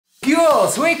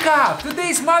girls, wake up! Today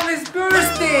is Mommy's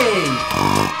birthday!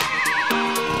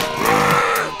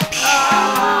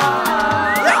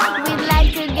 We'd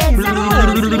like to get some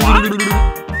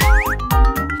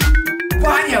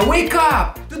Vania, wake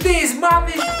up! Today is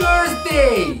Mommy's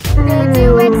birthday! Good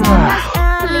to wake up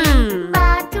early,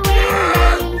 but we're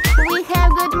late. We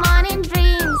have good morning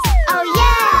dreams. Oh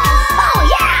yeah! Oh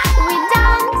yeah! We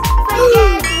don't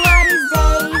forget what is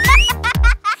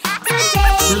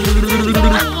day.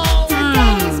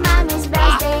 Today is Mommy's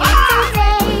birthday.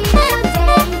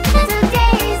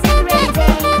 Today is a great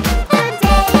day. Today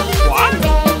is Mommy's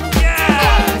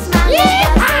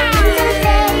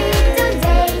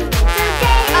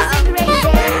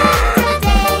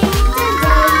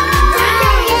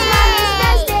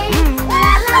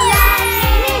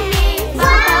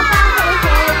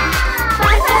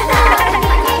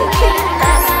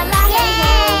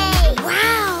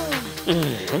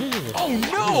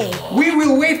We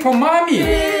will wait for Mommy!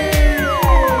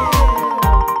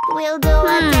 We'll do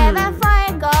whatever for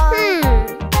a goal.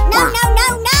 No.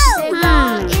 The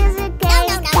goal is a cake.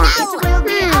 It will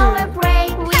be our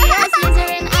break. We are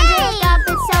scissoring under the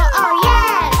carpet, so oh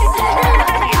yes!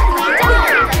 We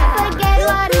don't forget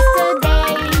what is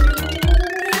today.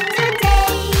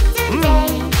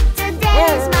 Today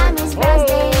is Mommy's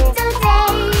birthday.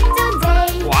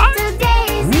 Today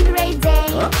is a great day.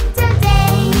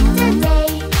 Today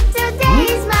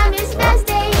is Mommy's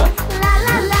birthday. La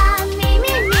la la, me,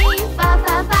 fa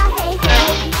fa fa, hey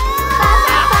hey. Fa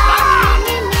fa fa,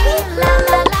 me, la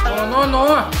la la. No.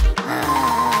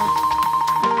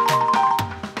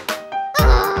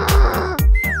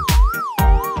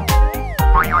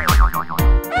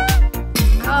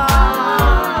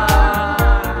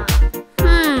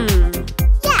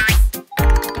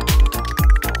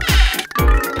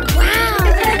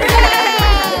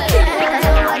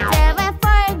 Whatever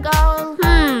for a goal.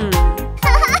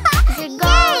 The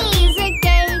goal is a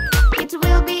cake. It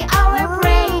will be our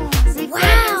break. The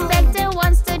cake inspector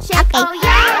wants to check. Oh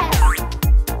yes!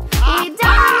 We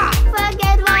don't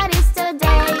forget what is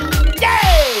today.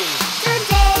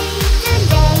 Today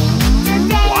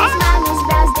is Mommy's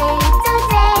birthday.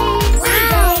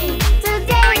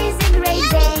 Today is a great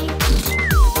day.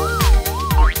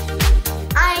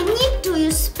 I need to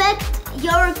inspect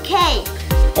your cake.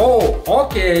 Oh,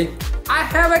 okay. I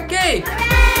have a cake!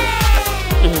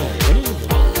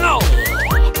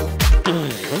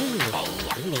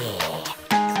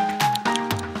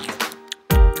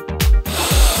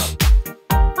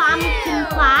 Pumpkin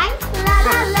pie. La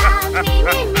la la, me,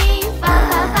 fa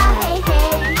fa fa, hey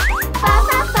hey. Fa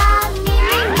fa fa, me,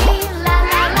 la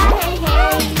la la, hey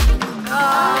hey.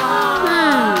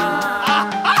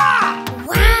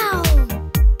 Wow.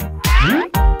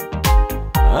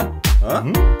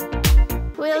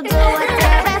 We'll do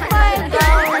whatever for a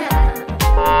goal.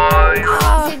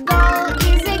 The goal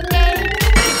is a cake.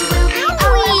 It will be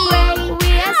our way. We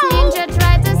as ninja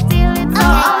try to steal it.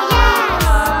 Oh yes.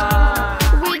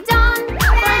 We don't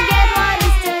forget what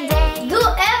is today. Do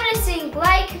everything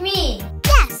like me.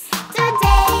 Yes.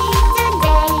 Today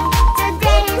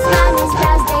is Mommy's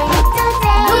birthday.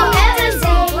 Do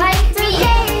everything like me.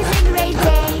 Today is a great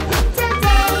day. Today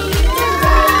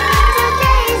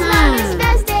is Mommy's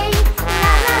birthday.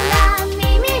 La la la,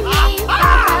 me, fa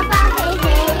fa fa, hey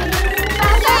hey. Fa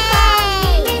fa fa,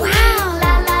 me,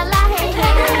 la la la, hey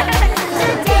hey.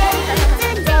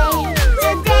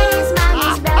 Today is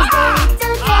Mommy's birthday.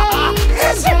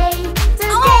 Today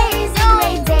is a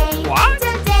great day.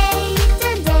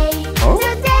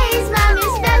 Today is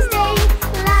Mommy's birthday.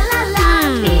 La la la,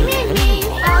 me,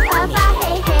 fa fa fa,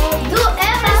 hey hey. Do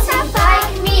everything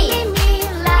like me.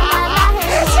 La la la,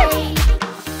 hey hey.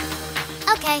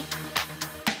 Okay.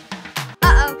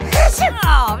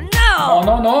 Oh no!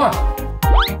 No.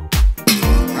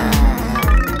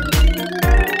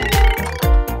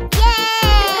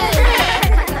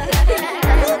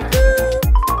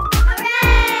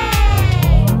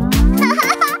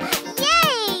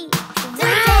 Yay!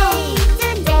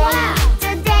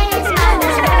 Today is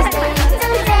Mommy's birthday.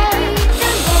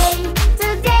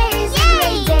 Today is a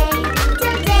great day.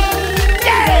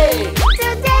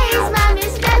 Today is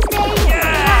Mommy's birthday.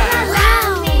 La la la,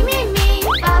 me,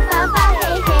 fa fa fa,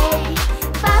 hey hey.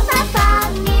 Fa fa fa,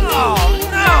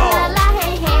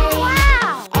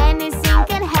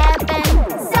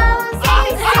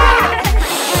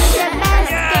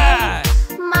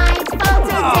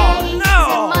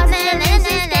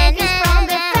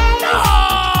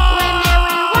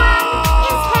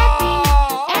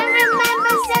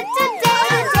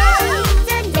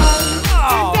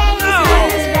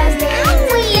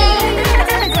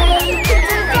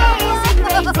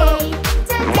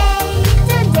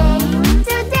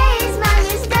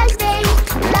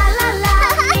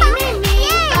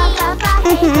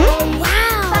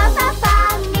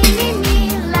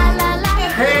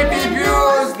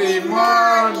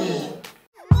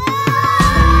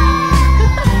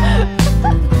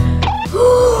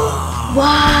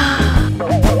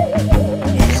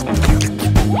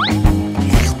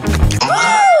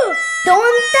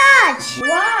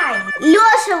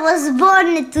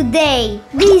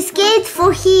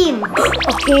 him.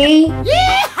 Okay.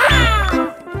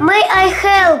 May I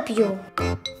help you?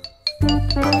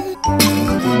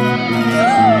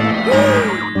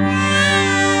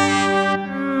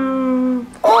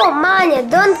 Oh, Mania,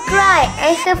 don't cry.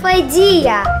 I have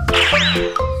idea.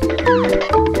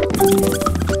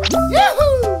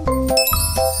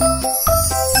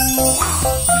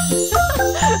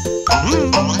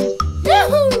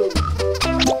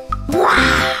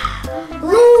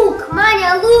 Look,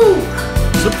 Mania, look.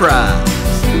 Surprise!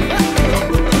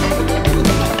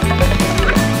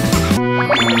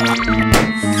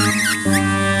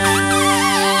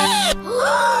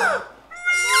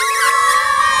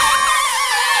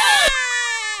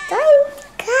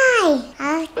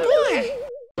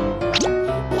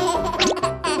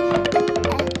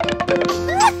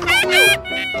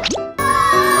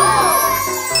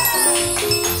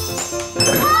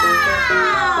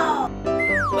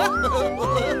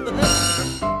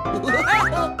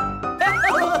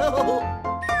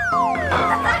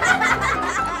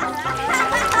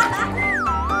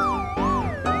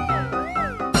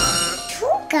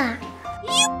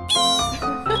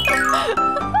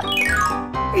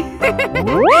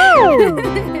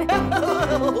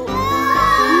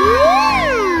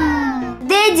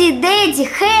 Daddy,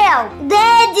 help!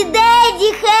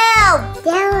 Daddy, help!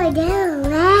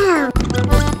 Help!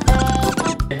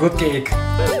 Good cake.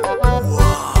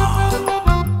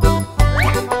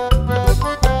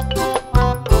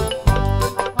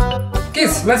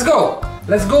 Kids, let's go.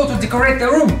 Let's go to decorate the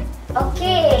room.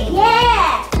 Okay.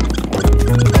 Yeah!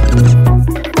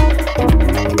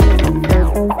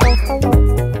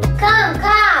 Come.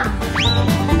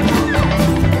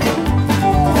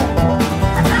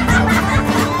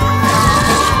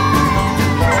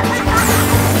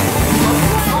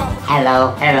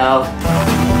 Hello.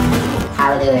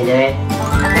 How do we do it?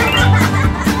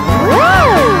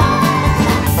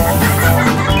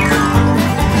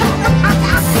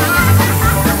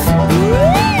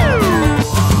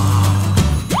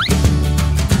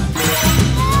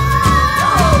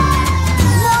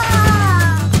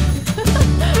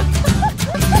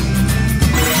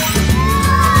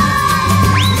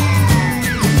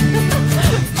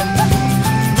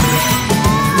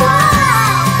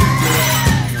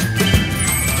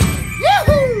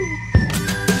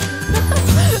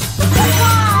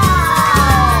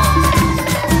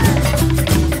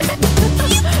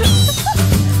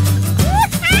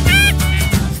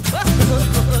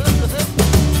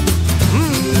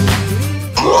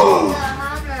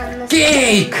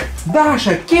 Cake!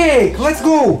 Dasha, cake! Let's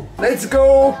go! Let's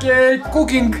go, cake!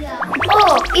 Cooking!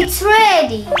 Oh, it's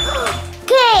ready!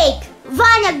 Cake!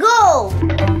 Vania, go!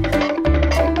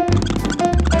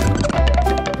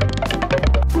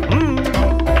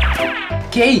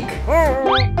 Cake!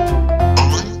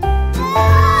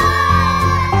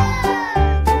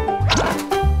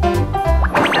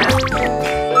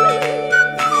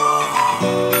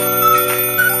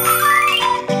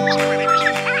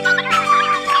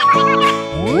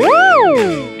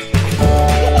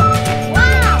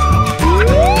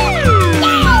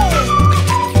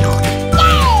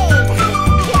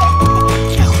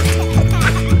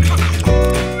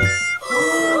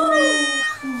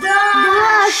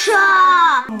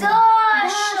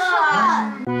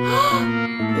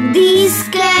 This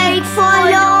cake for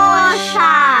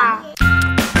Losha!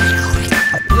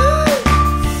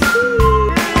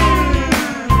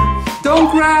 Don't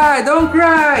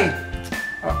cry!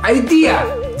 Idea!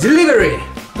 Delivery!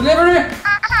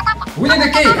 We need a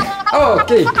cake! Oh,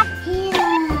 cake!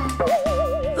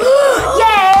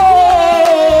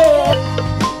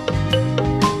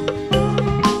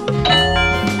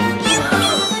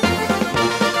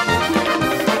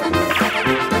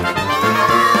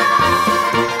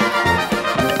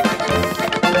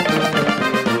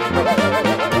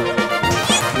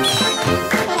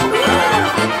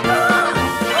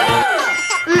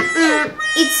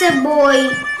 It's a boy.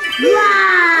 Wow!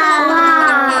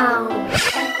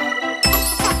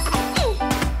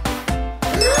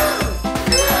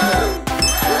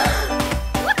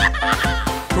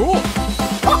 Cool!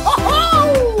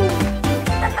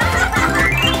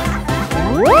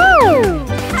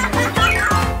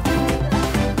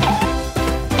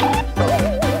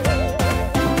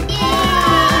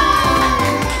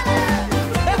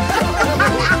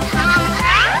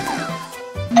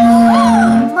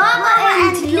 Mama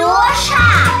and Losha!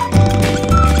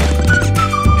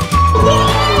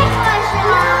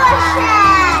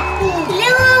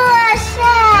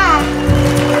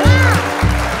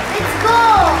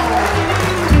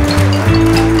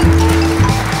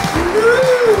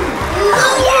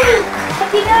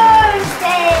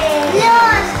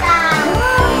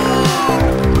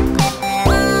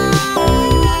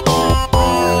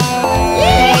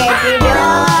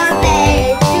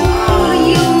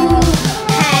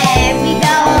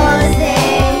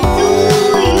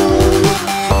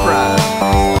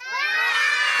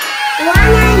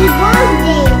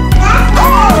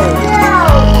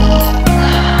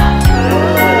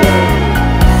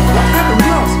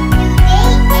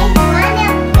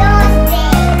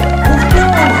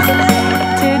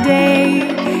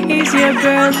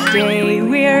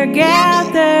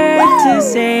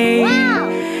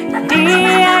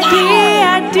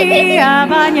 dear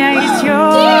Vania, it's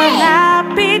your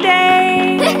happy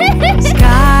day.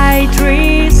 Sky,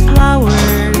 trees,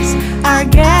 flowers are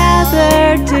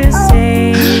gathered to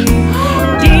say,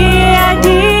 dear,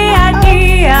 dear,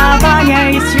 dear Vania,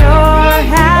 it's your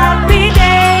happy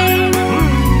day.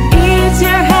 It's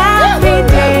your happy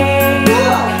day.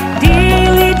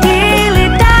 Dilly, dilly,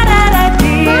 da da da,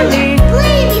 dilly.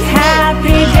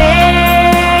 Happy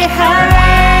day,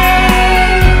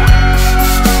 hooray!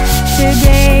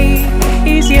 Today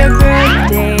is your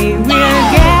birthday. We're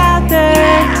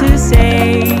gathered to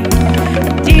say,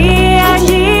 dear,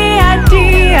 dear,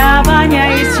 dear Vania,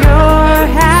 it's your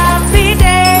happy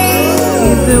day.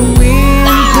 If the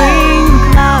wind brings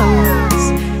clouds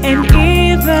and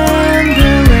even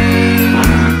the rain,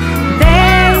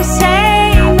 they say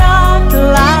not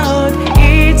loud,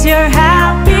 it's your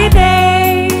happy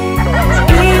day.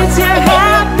 It's your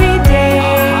happy day.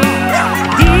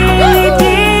 Dilly,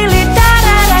 dilly, da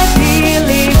da da,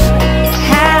 dilly.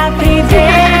 Happy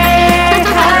day,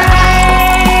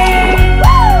 hooray!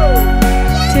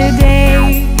 Today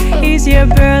is your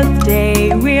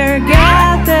birthday. We're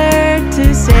gathered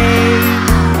to say,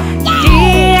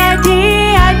 dear,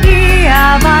 dear, dear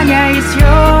Vania, it's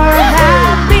your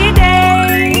happy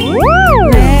day.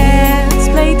 Let's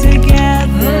play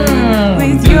together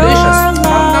with your delicious.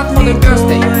 Not for the lovely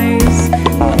birthday. toys.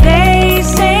 They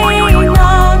say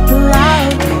not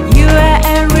loud, you are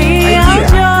a real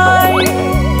joy.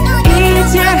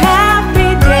 It's your happy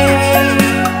day.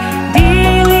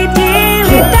 Dilly,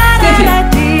 dilly, da da da,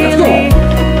 dilly.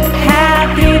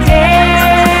 Happy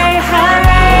day,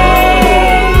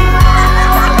 hooray!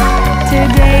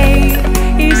 Today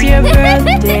is your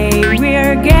birthday.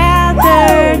 We're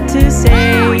gathered to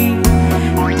say,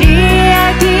 dear,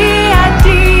 dear,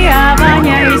 dear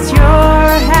Vania, it's your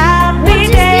happy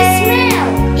day.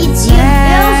 It's your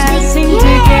Let's sing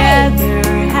birthday. together,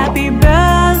 happy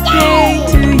birthday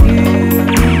to you.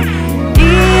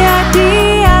 Dear,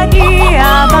 dear,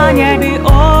 dear Vania, we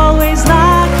always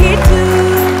lucky too.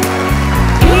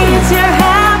 It's your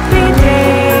happy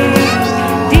day.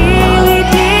 Dilly,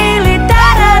 dilly, da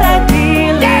da da,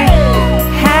 dilly.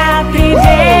 Happy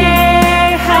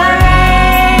day, hooray!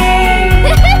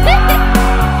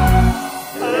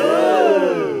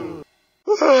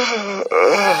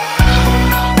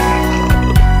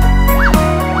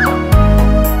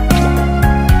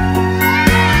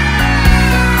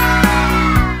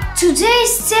 Today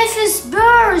is Stephen's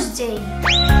birthday.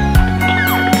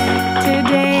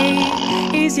 Today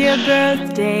is your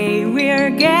birthday.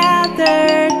 We're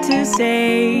gathered to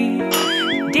say,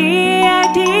 dear,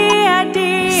 dear,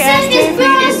 dear Stephen's Steffi,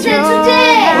 it's birthday your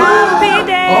today. happy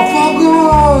day. Oh, for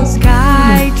God!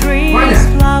 Sky, trees,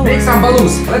 Mania, make some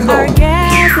balloons. Let's flowers are go.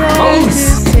 gathered Balloons.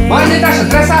 to say, Mania, Natasha,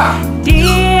 dress up.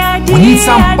 dear, We need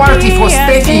some dear, party for dear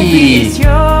Steffi. It's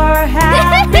your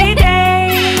happy day.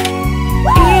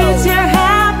 It's your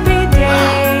happy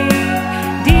day.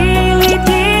 Dilly,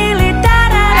 dilly, da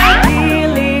da da,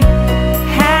 dilly.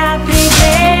 Happy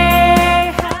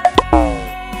day.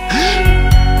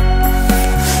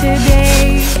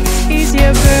 Today is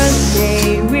your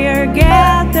birthday. We're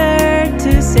gathered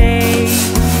to say,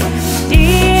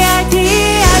 dear,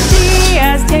 dear,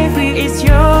 dear Steffi, it's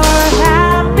your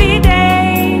happy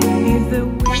day. If the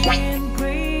wind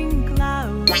brings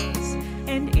clouds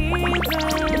and even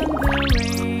the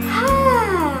rain,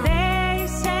 they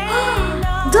say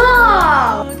no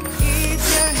Dog. loud, it's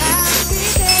your happy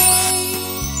day.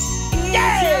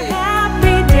 It's your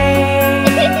happy day.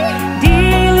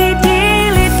 Dilly,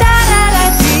 dilly, da da da,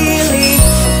 dilly.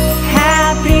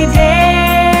 Happy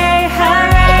day,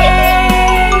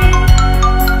 hooray!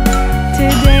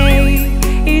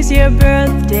 Today is your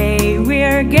birthday.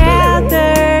 We're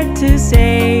gathered to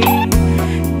say,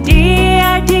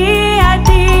 dear, dear,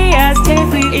 dear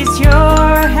Steffi, it's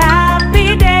your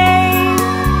happy day.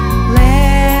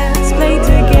 Let's play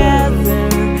together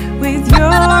with your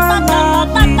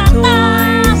lovely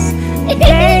toys.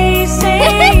 They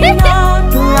say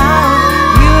not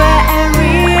loud, you are a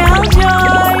real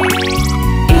joy.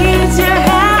 It's your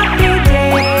happy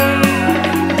day.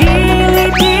 Dilly,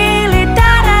 dilly,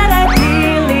 da da da,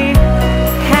 dilly.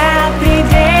 Happy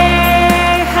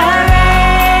day,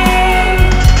 hooray!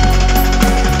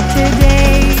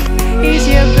 Today is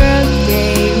your birthday.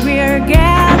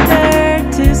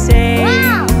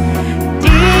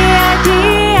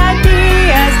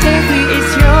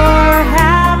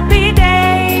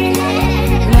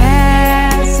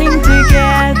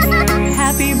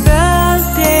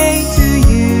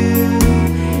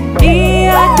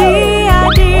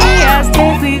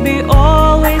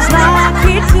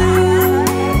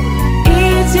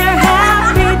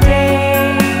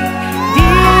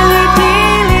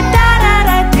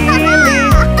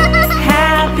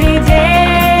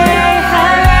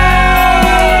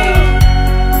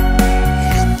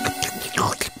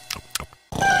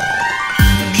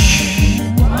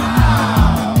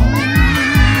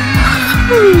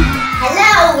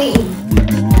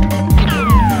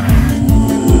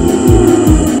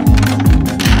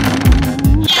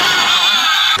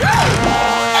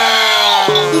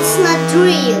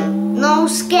 thrill, no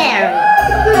scary.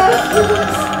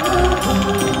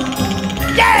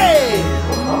 Yay!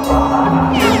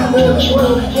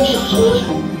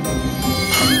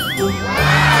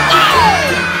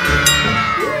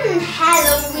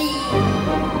 Halloween.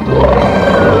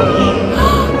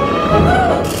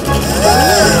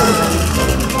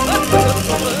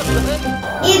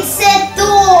 It's a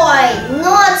toy,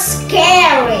 not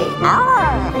scary.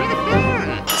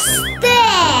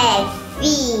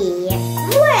 Steffi.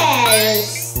 Where is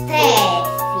Steffi?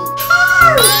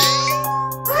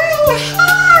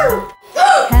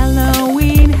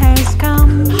 Halloween has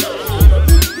come.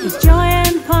 It's joy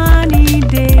and funny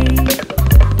day,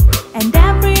 and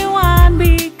everyone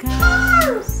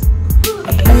becomes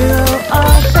a hero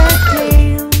of the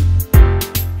tale.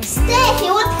 Steffi,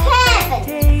 what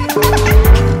happened?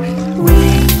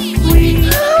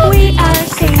 We are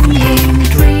singing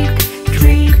trick,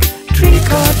 trick, trick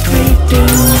or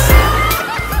treating.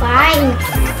 Find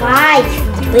 5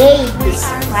 baby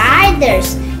spiders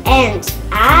and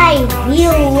I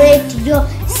will let your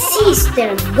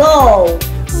sister go.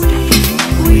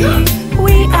 We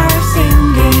are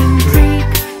singing trick,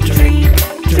 trick,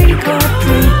 trick or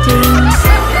treating.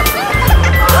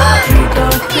 Trick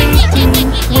or treating.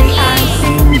 We are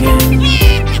singing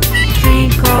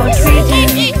trick or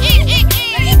treating.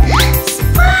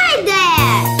 Spider!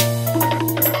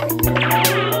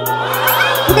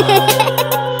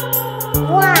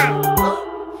 One.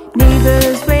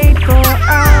 Neighbors wait for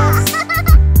us.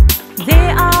 They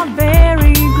are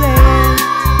very glad.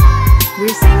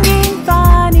 We're singing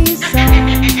funny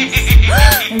songs.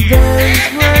 And those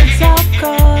words of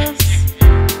course.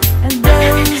 And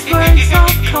those words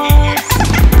of course.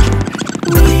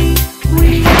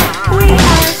 We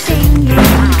are singing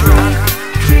trick,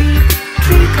 trick,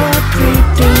 trick or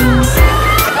treating.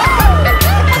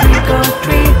 Trick or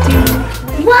treating.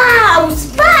 Wow,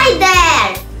 spider!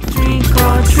 Trick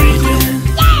or treating.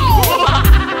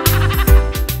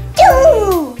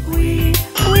 Two. We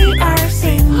are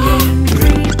singing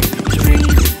trick, trick,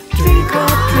 trick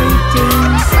or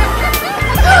treating.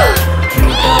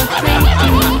 Trick or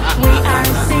treating. We are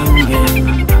singing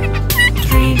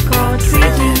trick or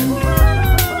treating.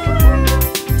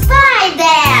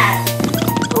 Spider!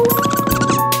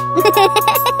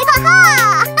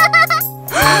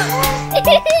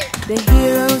 The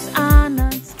heroes are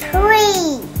not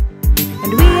Three.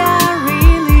 and we are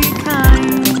really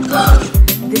kind.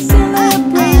 The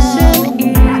celebration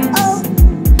is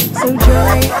so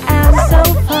joy and so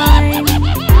fine.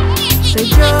 So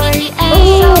joy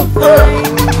and so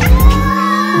fine.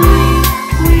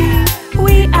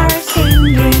 We are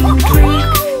singing trick,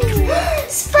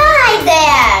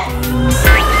 Spider!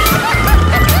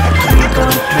 trick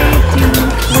or treating.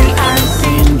 We are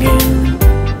singing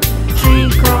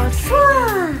trick or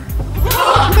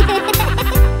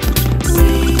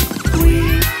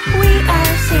we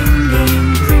are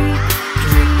singing trick,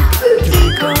 trick,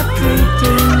 trick or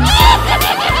treating.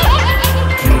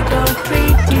 Trick or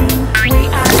treating. We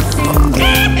are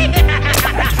singing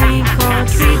trick or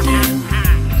treating.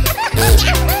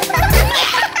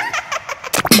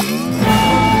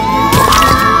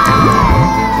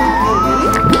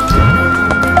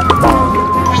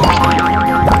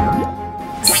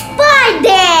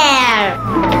 Spider!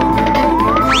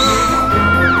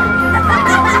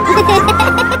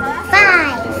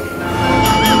 Five.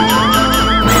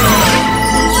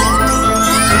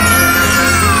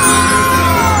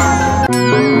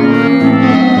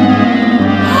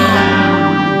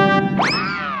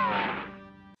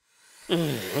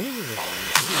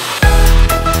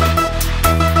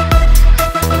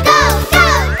 Go, go,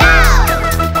 go!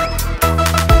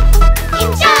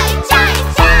 Enjoy, enjoy,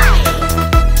 enjoy!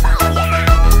 Oh yeah!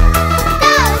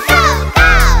 Go, go,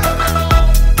 go!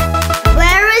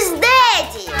 Where is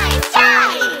Daddy?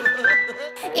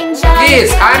 Enjoy!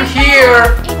 Kids, I'm here.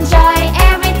 Enjoy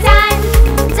every time!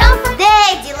 Don't forget!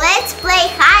 Daddy, let's play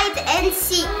hide and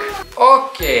seek!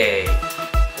 Okay.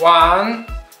 1,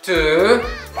 2,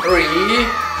 3.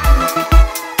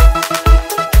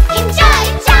 Enjoy,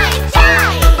 enjoy,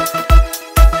 enjoy!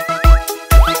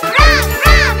 Run,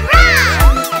 run, run!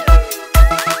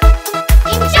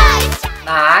 Enjoy!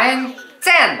 9,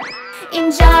 10.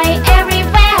 Enjoy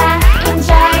everywhere,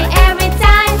 enjoy every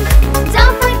time.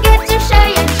 Don't forget to share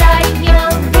your joy,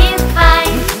 you'll be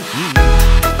fine.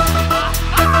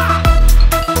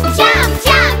 Jump,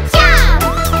 jump, jump!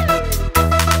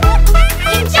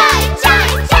 Enjoy, enjoy,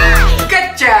 enjoy! Good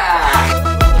job.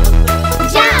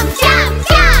 Jump, jump,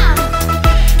 jump!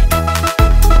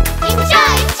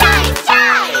 Enjoy, enjoy,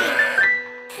 enjoy!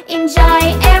 Enjoy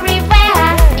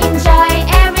everywhere, enjoy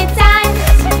every time.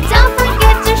 Don't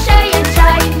forget to share your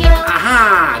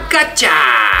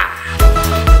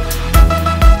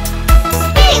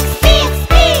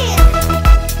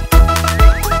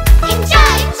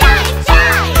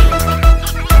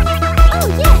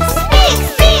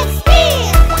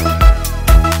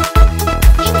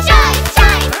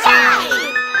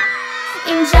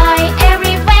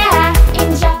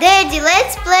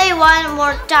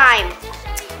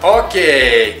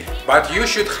Okay, but you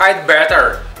should hide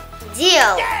better.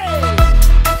 Deal.